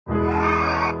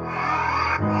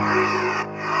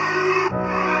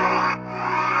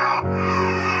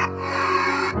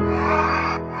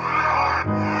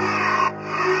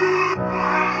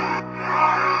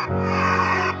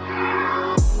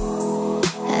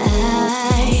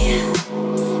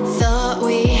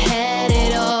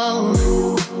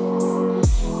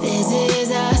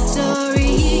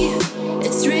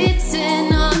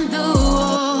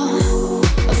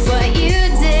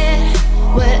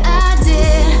What I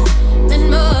did meant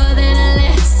more than a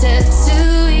letter to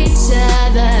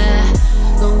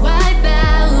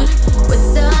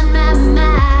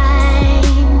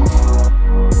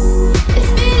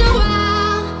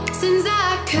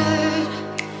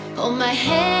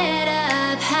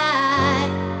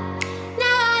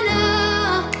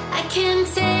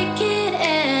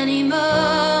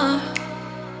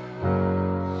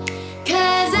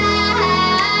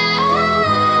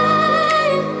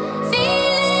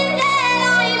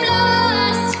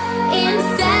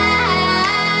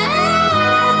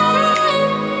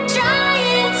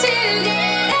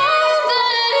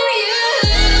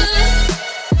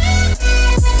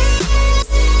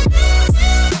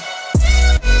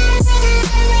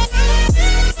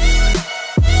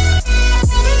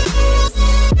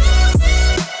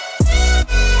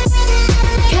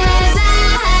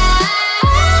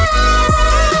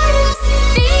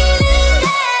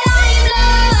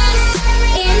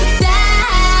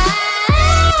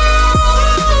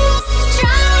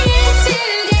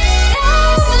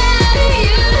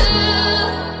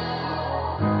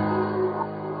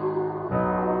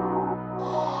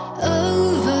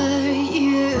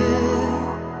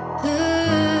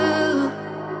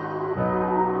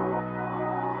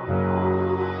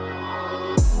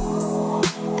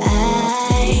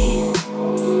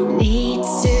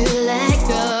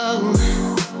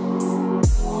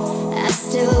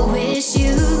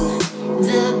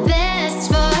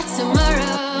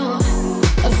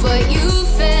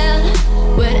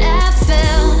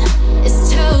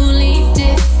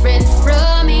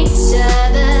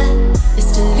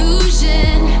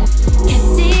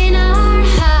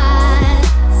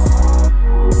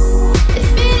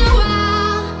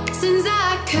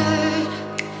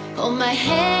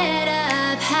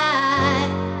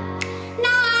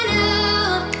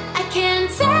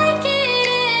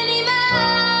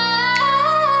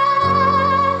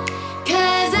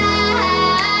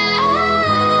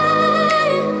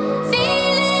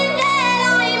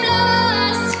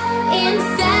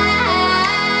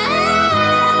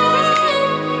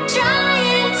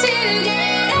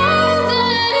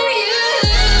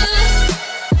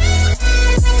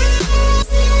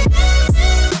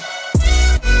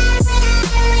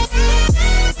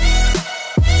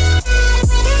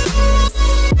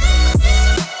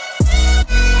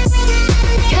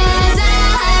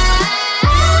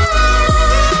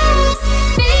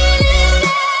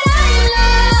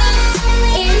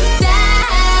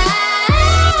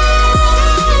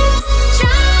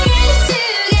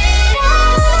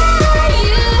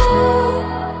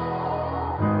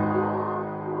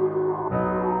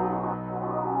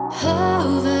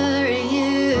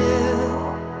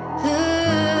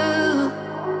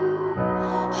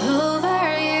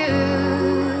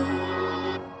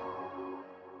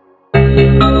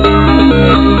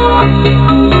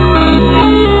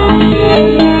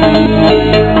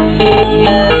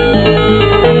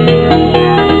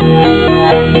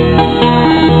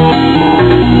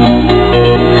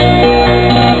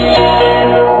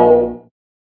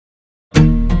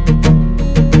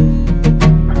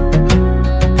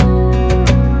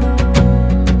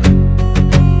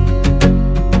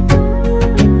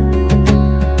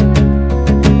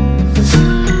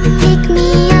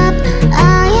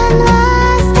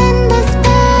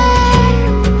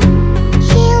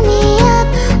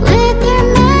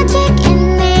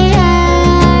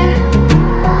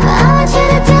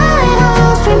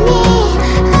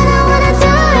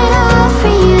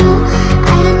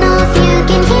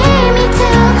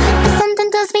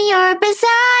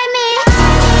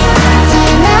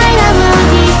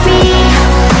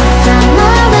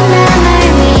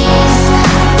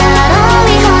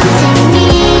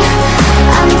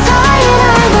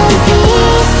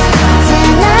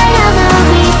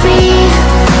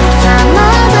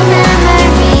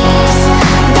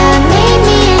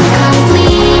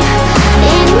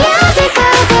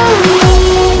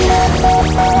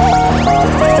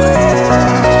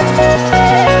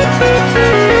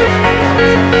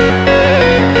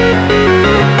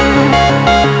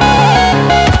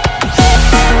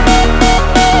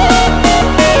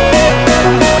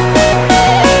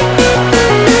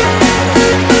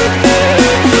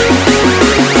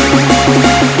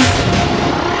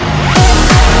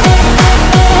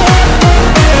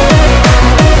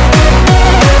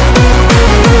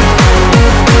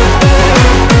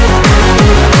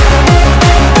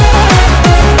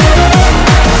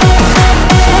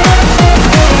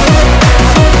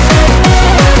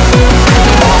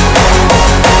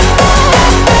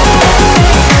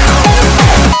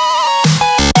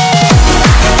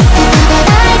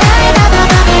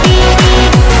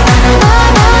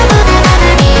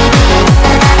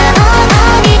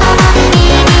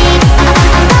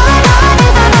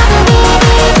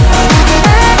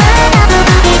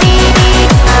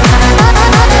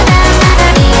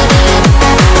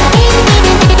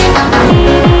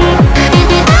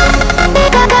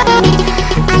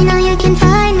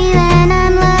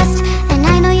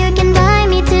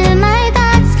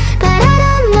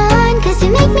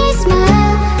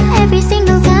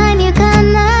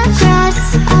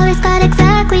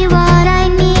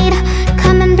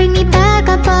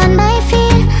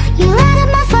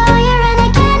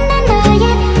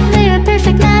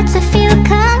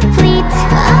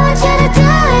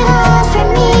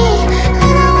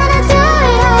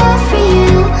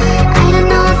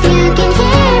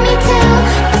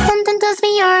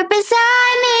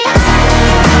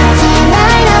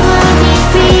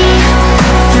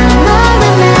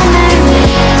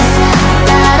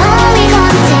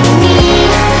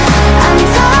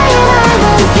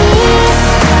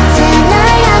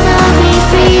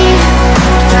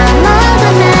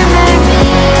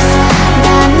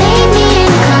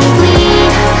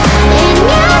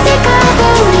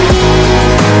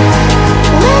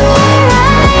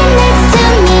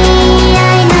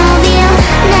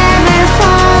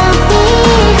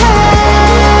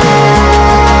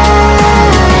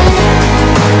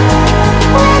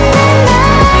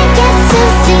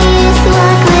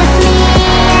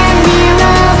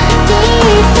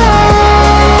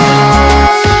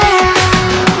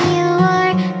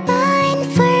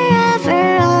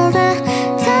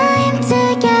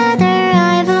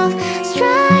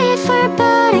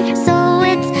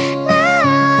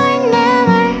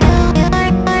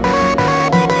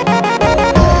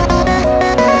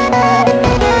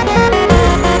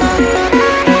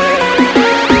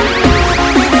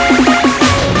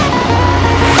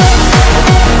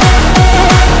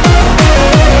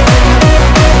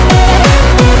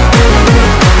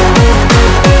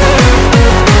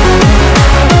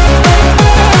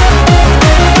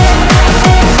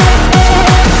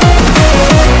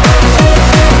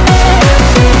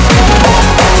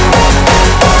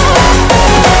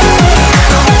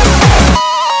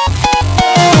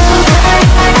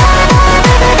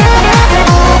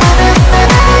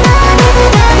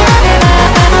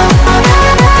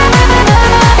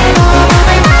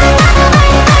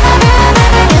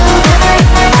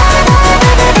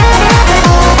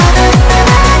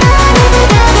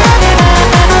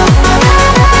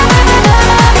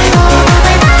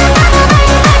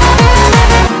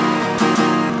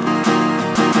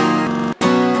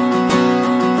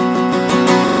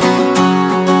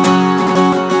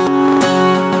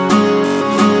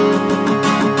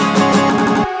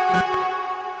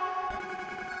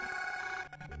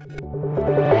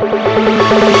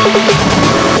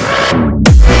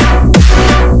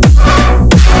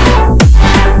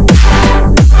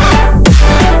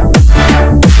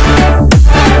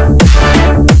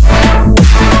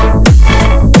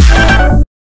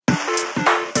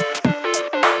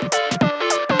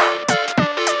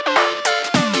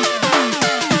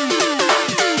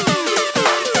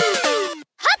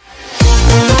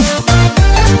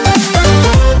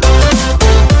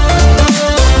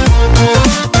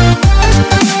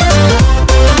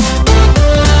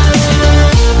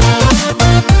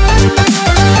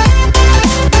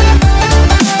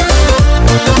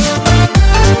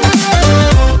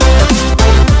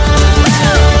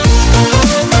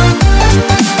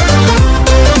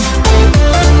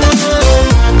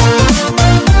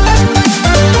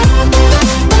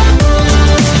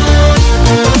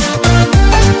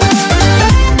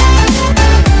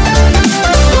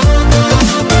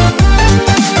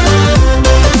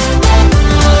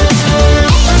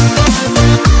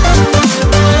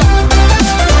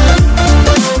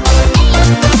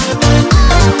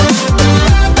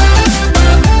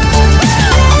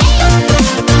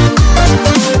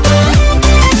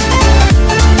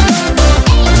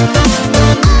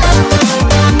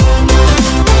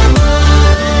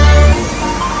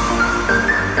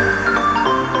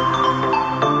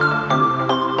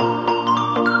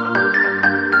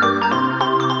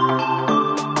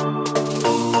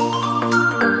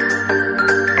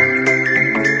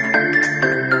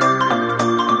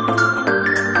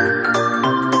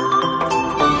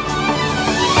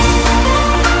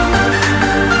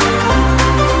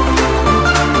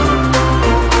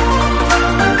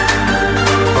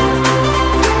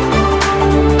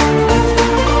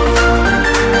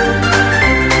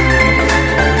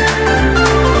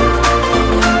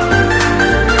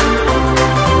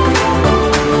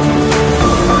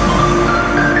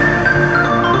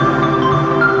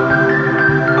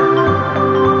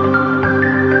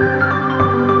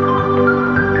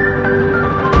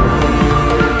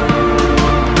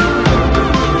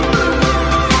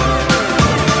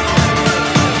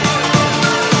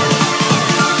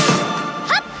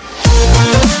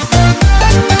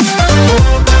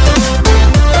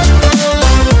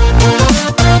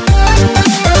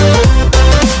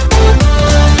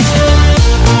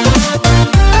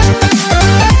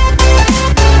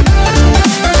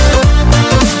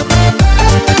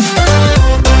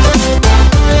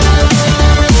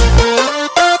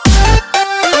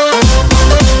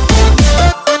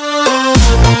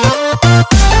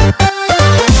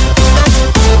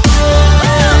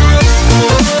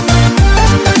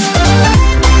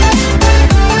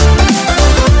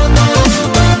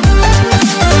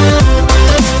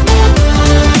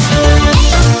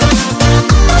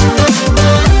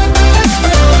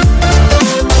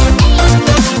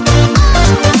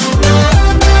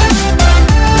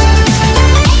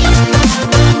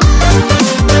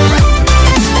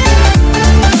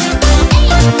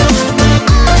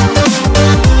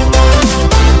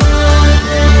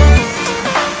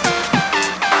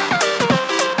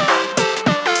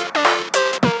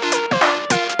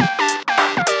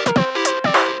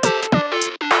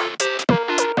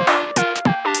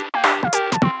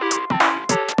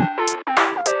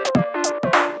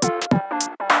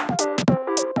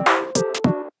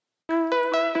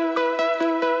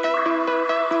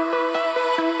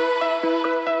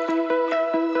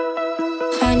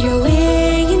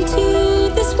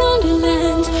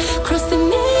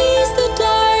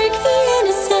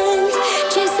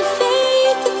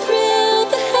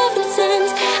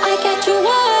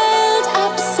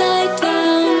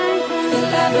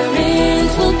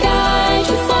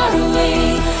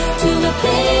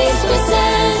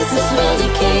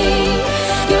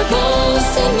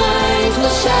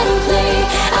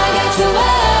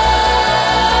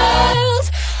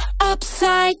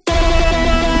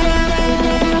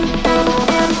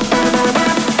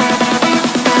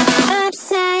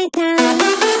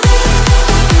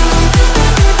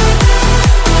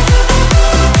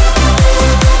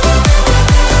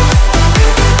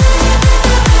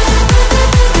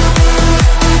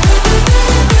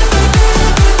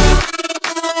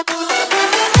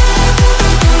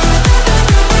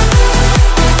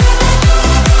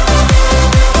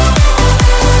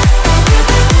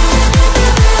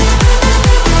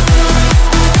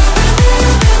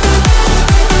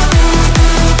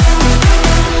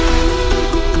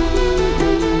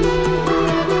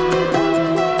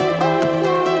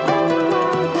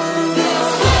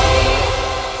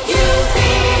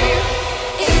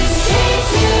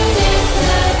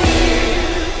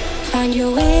Find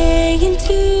your way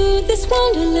into this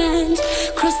wonderland.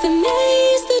 Cross the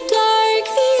maze, the dark,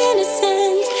 the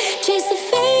innocent. Chase the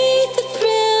faith, the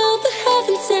thrill, the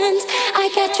heaven sent. I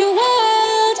got your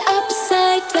world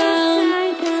upside down.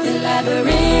 The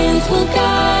labyrinth will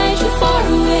guide you far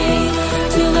away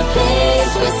to the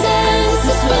place where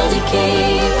senses will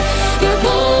decay. Your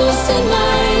ghost and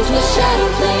mind will shadow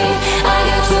play. I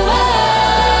got your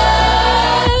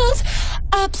world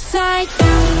upside down.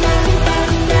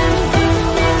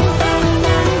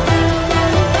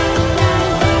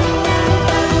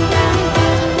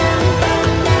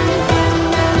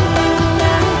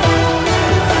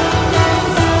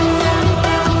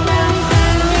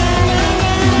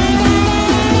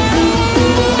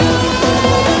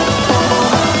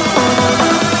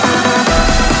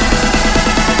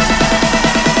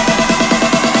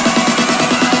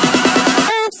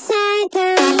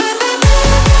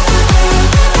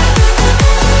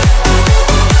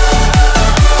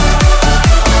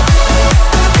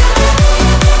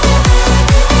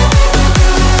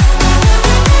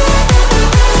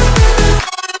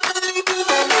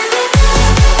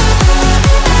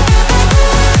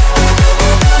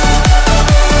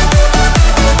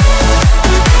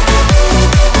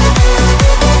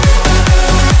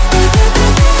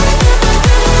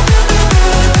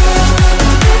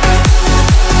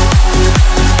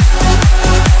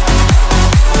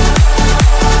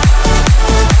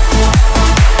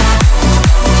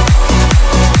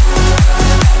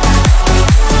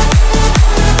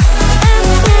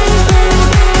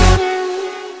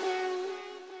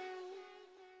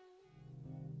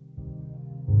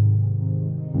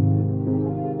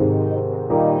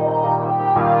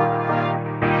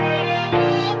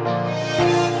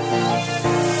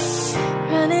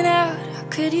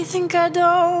 Could you think I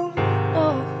don't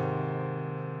know?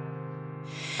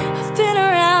 I've been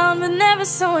around but never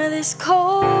somewhere this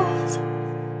cold.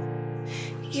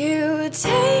 You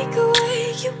take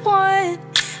away you want,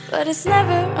 but it's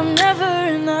never, I'm never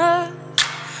enough.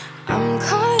 I'm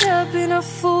caught up in a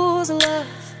fool's love,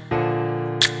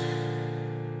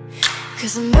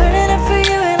 'cause I'm burning up for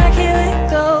you and I can't let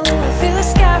go. I feel the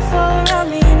sky fall around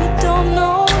me and you don't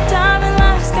know. Diamond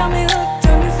lights got me hooked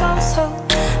on your false hope.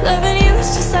 Loving you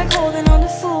is just like holding on to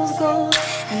fool's gold.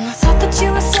 And I thought that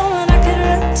you were someone I could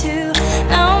run to.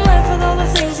 Now I'm left with all the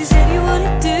things you said you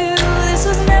wouldn't do. This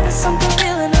was never something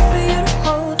real enough for you to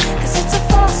hold, 'cause it's a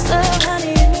false love,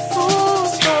 honey, and your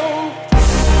fool's gold.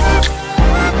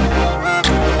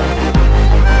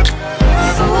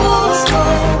 Fool's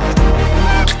gold.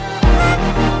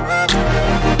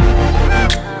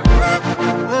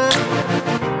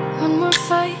 One more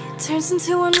fight turns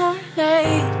into one more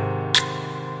night,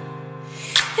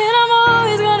 and I'm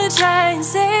always gonna try and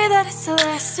say that it's the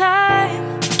last time.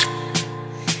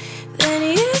 Then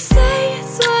you say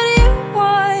it's what you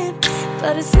want,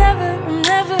 but it's never, I'm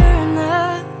never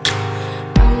enough.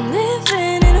 I'm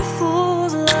living in a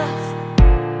fool's love,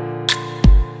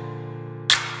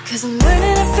 'cause I'm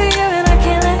burning up for you and I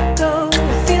can't let go.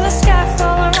 I feel the sky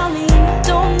fall around me and you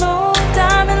don't know.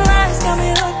 Diamond lights got me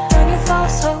hooked on your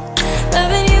false hope.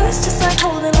 Loving you is just like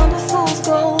holding on to fool's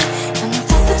gold. And I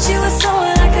thought that you were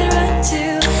someone I could run to.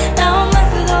 Now I'm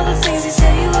left with all the things you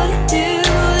said you wouldn't do.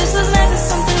 This was never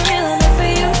something real enough for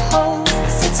you to hold,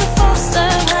 'cause it's a false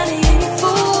love, honey, and your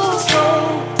fool's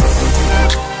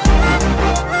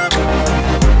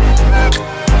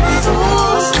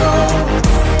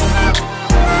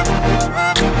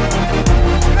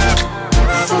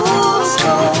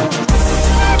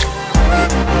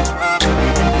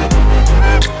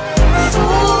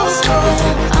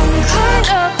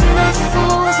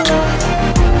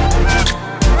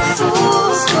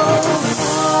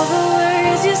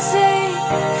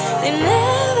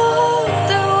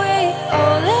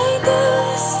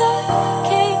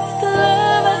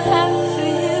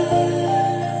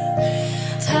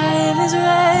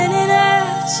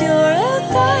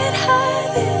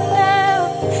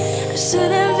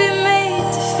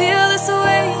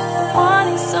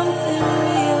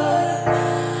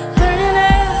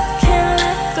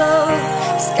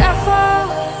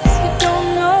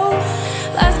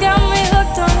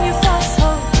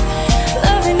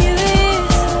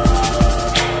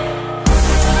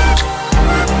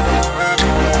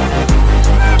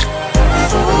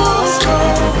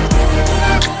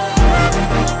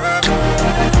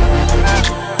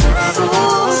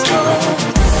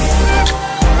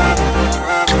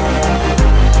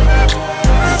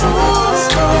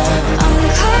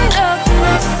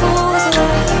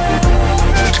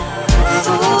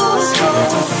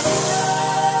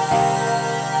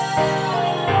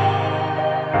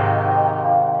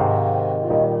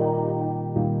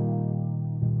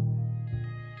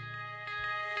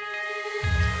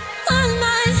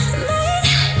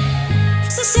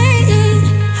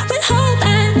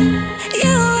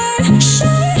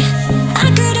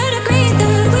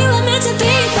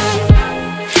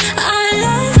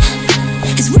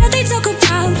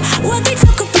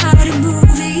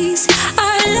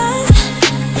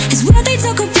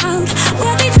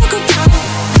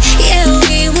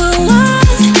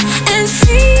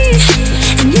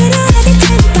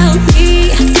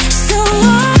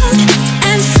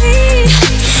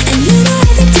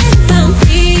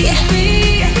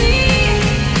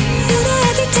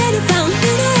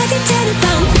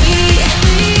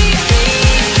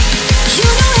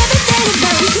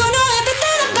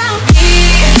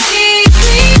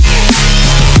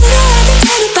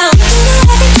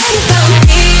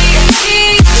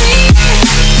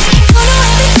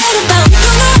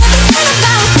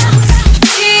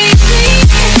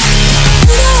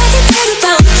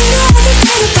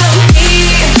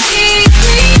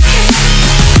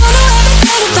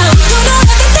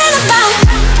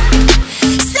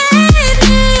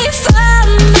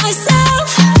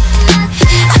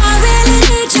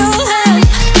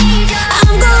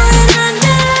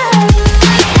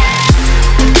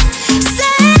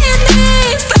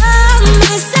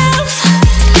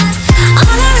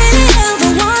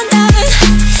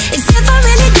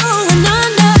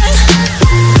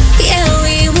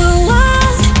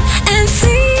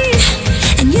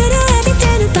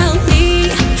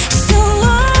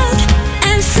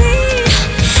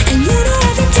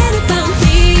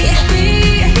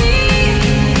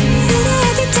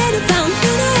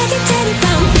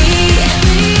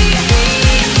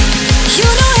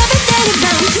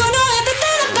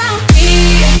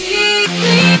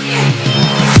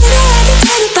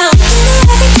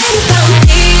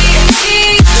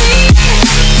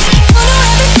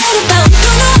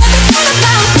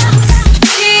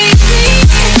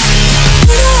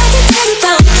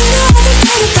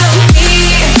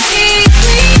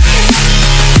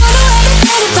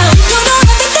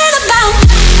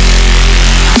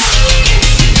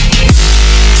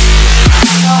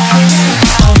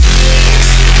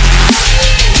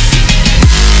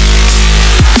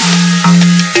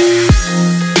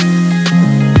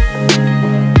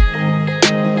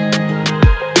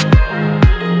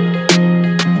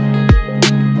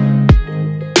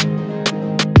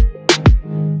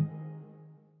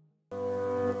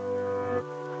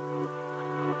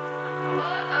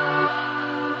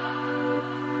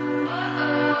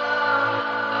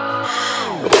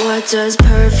does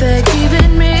perfect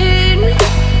even mean?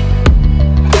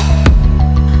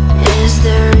 Is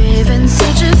there even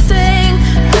such a thing?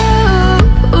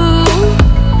 Ooh,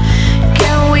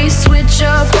 can we switch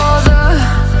up all the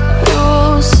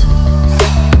rules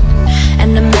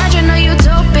and imagine a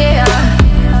utopia?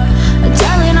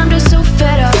 Darling, I'm just so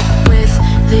fed up with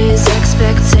these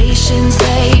expectations.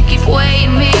 They keep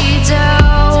weighing me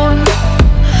down.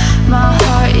 My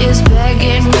heart is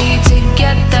begging me to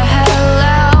get the hell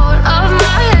out of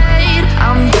my head.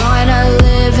 I'm gonna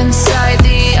live inside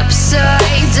the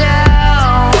upside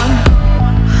down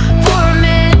for a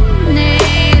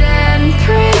minute and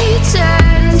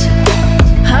pretend,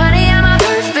 honey, I'm a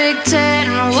perfect 10.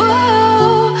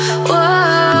 Whoa,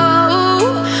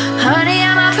 whoa, honey,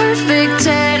 I'm a perfect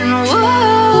 10.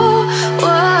 Whoa,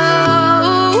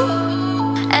 whoa,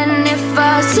 and if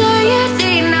I say it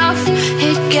enough,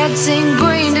 it gets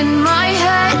ingrained in my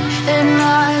head, and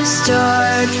I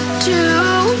start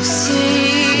to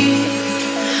see,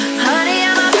 honey,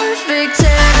 I'm a perfect 10.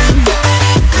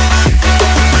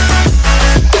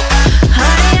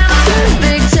 Honey, I'm a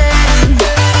perfect 10.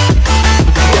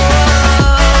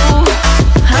 Whoa,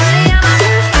 honey, I'm a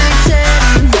perfect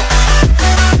 10.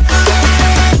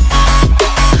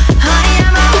 Honey,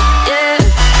 I'm a, yeah.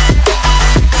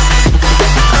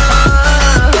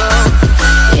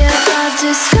 Yeah, I've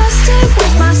discussed it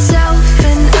with myself,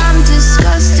 and I'm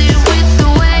disgusted with the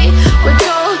way we're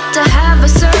told to have a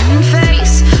certain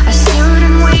face. I stood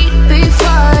and wait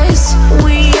because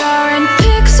we aren't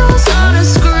pixels on a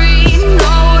screen.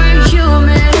 No, we're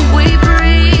human, we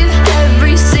breathe.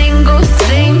 Every single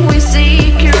thing we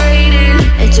see curated,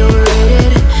 it's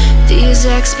overrated. These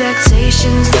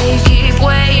expectations, they keep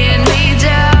weighing me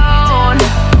down.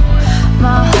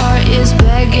 My heart is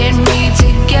begging me to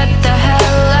get the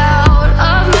hell out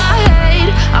of my head.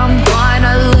 I'm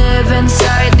gonna live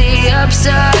inside the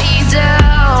upside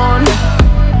down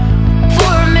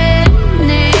for a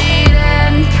minute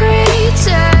and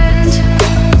pretend,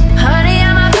 honey,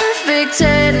 I'm a perfect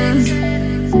 10.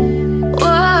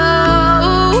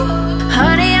 Whoa,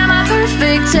 honey, I'm a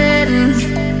perfect 10.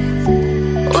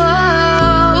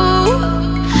 Whoa,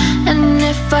 and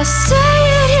if I say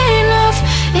it enough,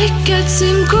 it gets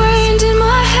ingrained in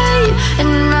my head,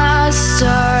 and I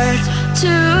start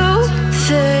to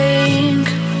think,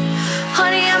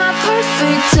 honey, I'm a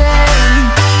perfect 10.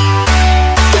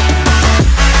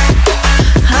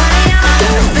 Honey, I'm a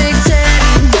perfect 10.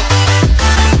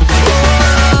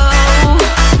 Whoa,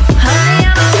 honey,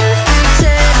 I'm a perfect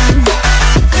 10.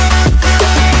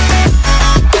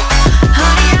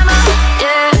 Honey, I'm a,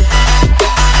 yeah.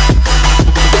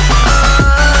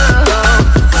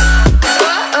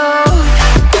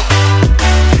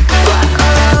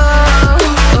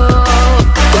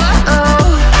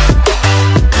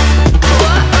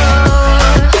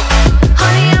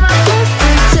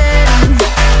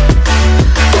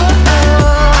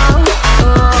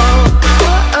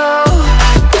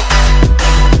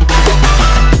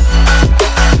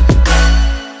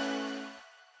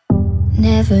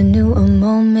 Never knew a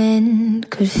moment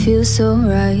could feel so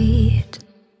right,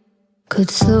 could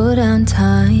slow down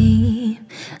time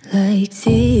like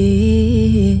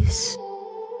this.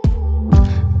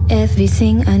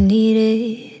 Everything I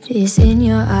needed is in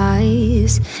your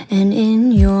eyes and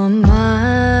in your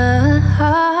mind.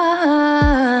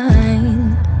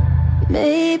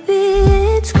 Maybe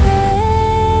it's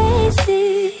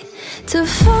crazy to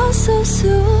fall so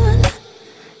soon,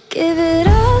 give it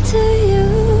all to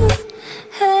you.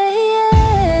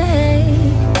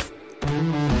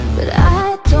 But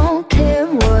I don't care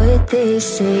what they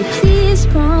say. Please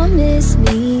promise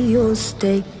me you'll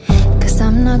stay, 'cause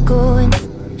I'm not going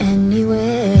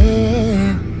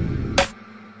anywhere.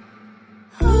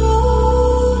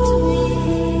 Hold me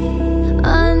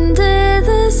under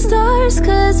the stars,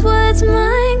 'cause what's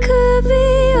mine could be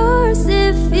yours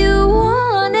if you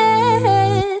want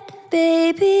it.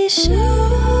 Baby,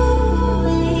 show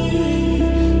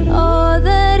me all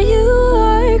that you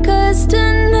are, 'cause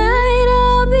tonight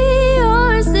I'll be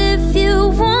yours if you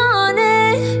want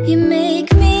it. You make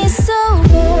me so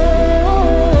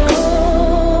bold.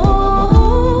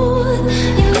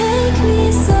 You make me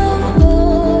so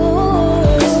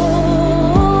bold.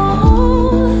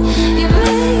 You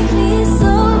make me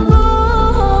so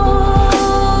bold.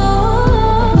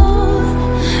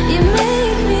 You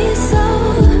make me so.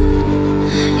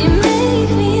 You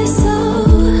make me so.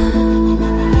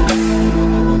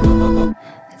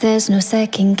 There's no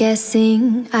second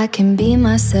guessing, I can be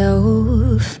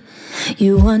myself.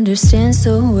 You understand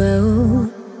so well.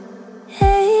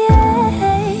 Hey,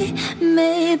 hey,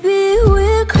 maybe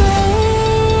we're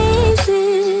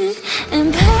crazy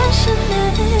and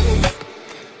passionate,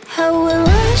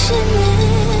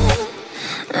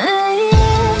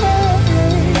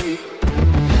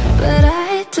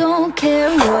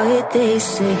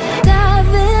 say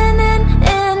diving in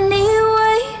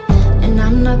anyway, and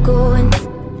I'm not going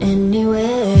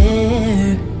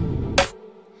anywhere.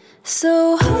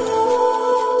 So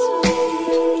hold me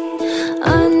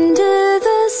under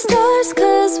the stars,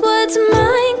 'cause what's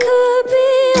mine could be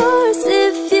yours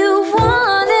if you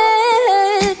want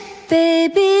it.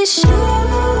 Baby, show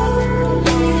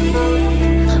me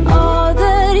all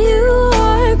that you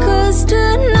are, 'cause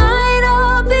tonight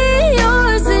I'll be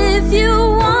yours if you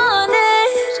want it.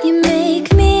 You make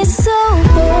me so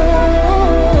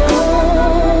bold.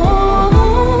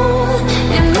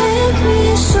 You make me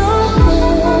so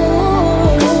bold.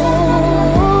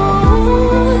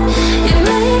 You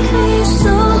make me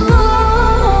so bold.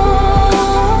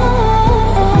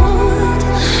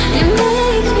 You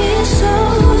make me so.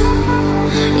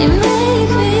 You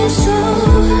make me so.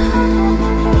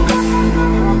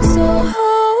 So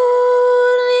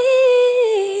hold me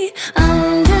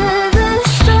under the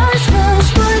stars, 'cause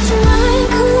what's mine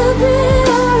could be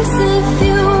yours if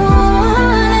you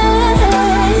want it.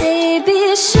 Baby,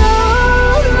 show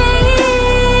me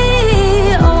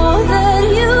all that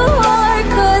you are,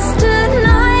 'cause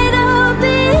tonight I'll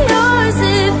be yours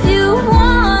if you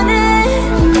want it.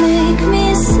 You make me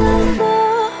so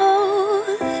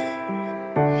bold.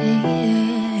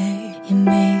 You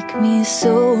make me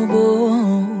so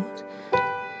bold.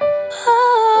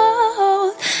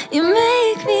 Oh, you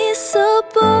make me so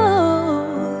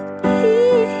bold.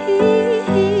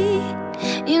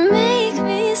 You make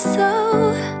me so.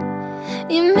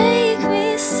 You make me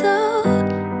so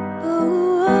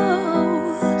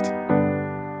bold.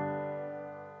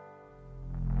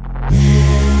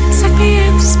 Suck me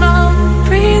in small,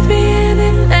 breathe me in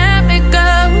and let me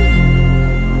go.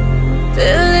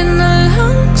 Filling the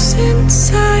lungs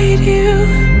inside you,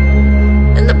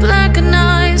 and the blackened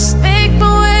eyes make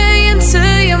my way into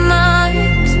your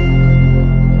mind,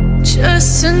 just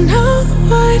to know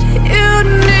what you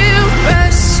knew.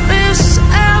 Restless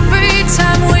every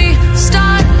time we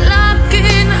start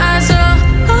locking eyes.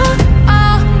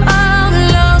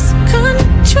 Lost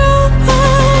control.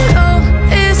 Oh,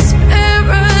 it's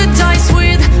paradise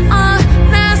with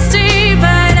honesty,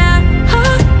 but I'm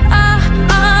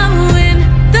in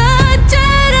the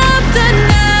dead of the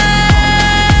night.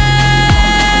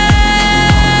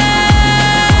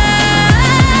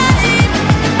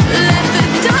 Let the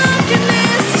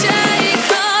darkness take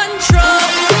control.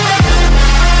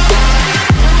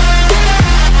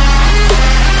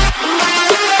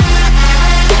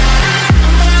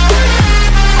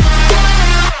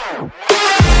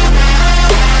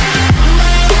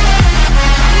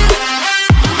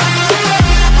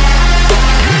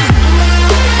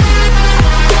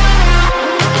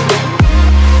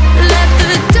 Let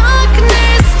the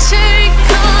darkness take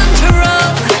control.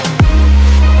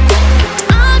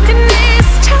 Darkness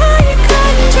take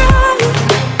control.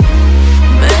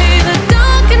 May the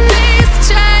darkness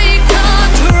take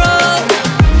control.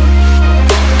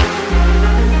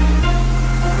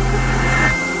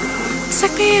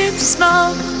 Suck me in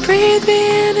smoke, breathe me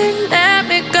in and let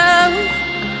me go.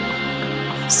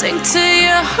 Sink to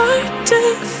your heart to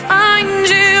find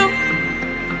you.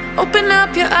 Open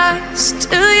up your eyes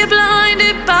till you're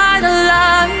blinded by the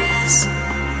lies,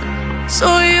 so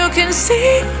you can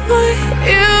see what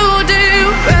you do.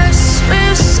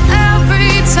 Restless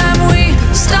every time we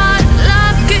start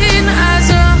locking eyes.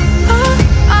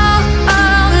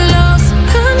 Lost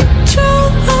control.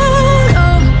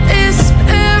 Oh, it's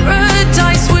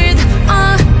paradise with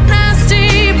honesty,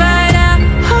 but I'm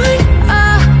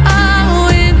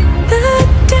in the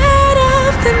dead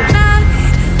of the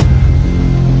night.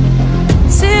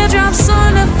 Teardrops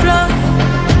on the floor.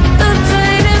 The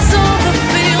pain is over.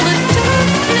 Feel the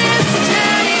darkness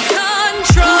take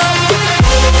control.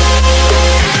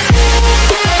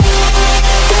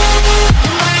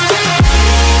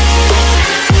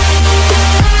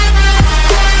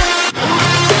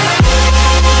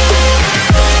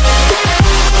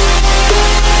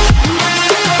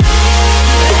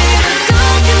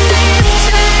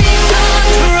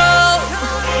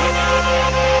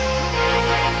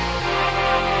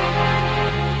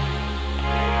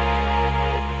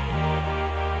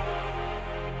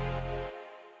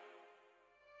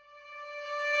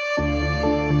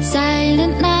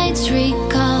 Silent nights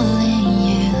recalling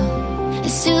you, a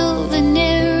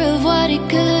souvenir of what it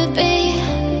could be.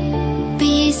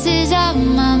 Pieces of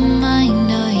my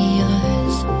mind are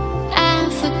yours. I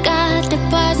forgot the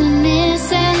parts I'm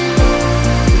missing.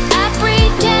 I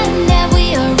pretend that we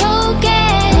are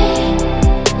okay,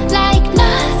 like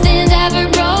nothing's ever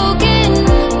broken.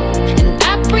 And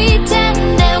I pretend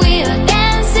that we are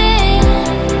dancing,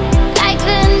 like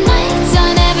the nights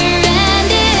are never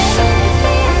ending.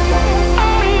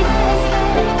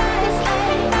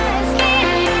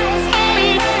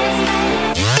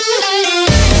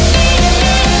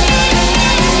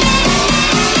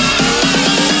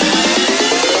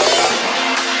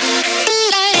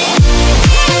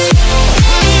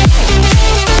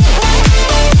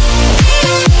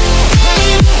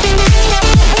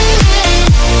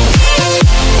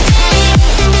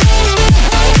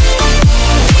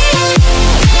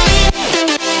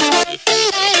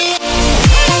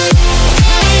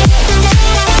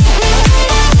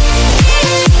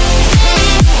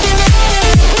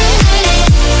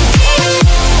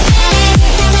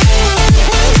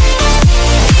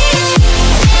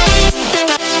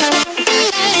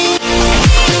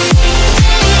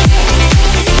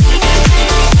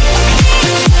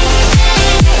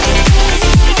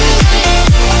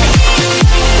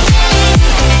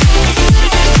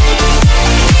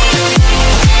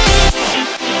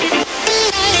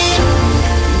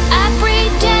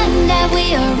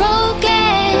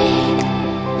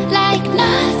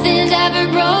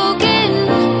 heart broke.